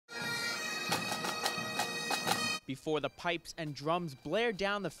Before the pipes and drums blare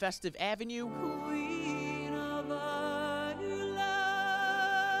down the festive avenue,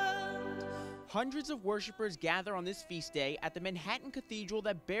 hundreds of worshipers gather on this feast day at the Manhattan Cathedral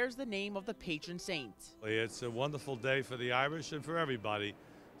that bears the name of the patron saint. It's a wonderful day for the Irish and for everybody.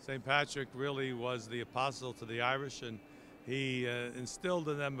 St. Patrick really was the apostle to the Irish, and he instilled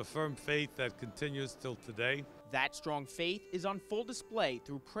in them a firm faith that continues till today. That strong faith is on full display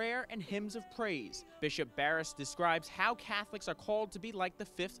through prayer and hymns of praise. Bishop Barris describes how Catholics are called to be like the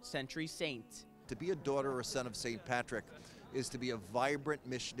 5th century saint. To be a daughter or son of St. Patrick is to be a vibrant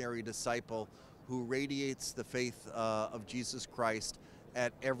missionary disciple who radiates the faith of Jesus Christ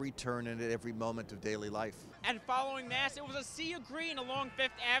at every turn and at every moment of daily life. And following Mass, it was a sea of green along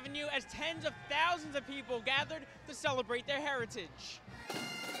 5th Avenue as tens of thousands of people gathered to celebrate their heritage.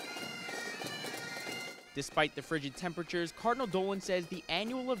 Despite the frigid temperatures, Cardinal Dolan says the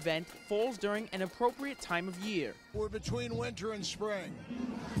annual event falls during an appropriate time of year. We're between winter and spring.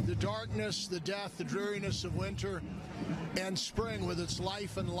 The darkness, the death, the dreariness of winter, and spring with its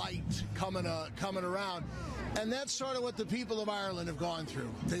life and light coming around. And that's sort of what the people of Ireland have gone through.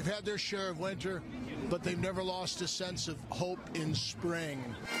 They've had their share of winter, but they've never lost a sense of hope in spring.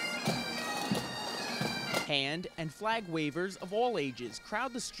 Hand and flag wavers of all ages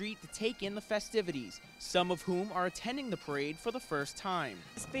crowd the street to take in the festivities, some of whom are attending the parade for the first time.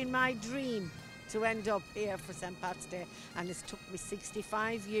 It's been my dream to end up here for St. Pat's Day, and it's took me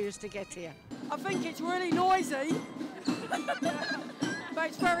 65 years to get here. I think it's really noisy, but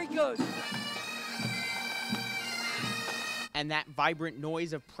it's very good. And that vibrant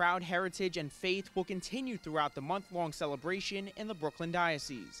noise of proud heritage and faith will continue throughout the month-long celebration in the Brooklyn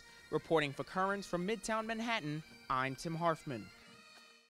Diocese. Reporting for Currents from Midtown Manhattan, I'm Tim Harfmann.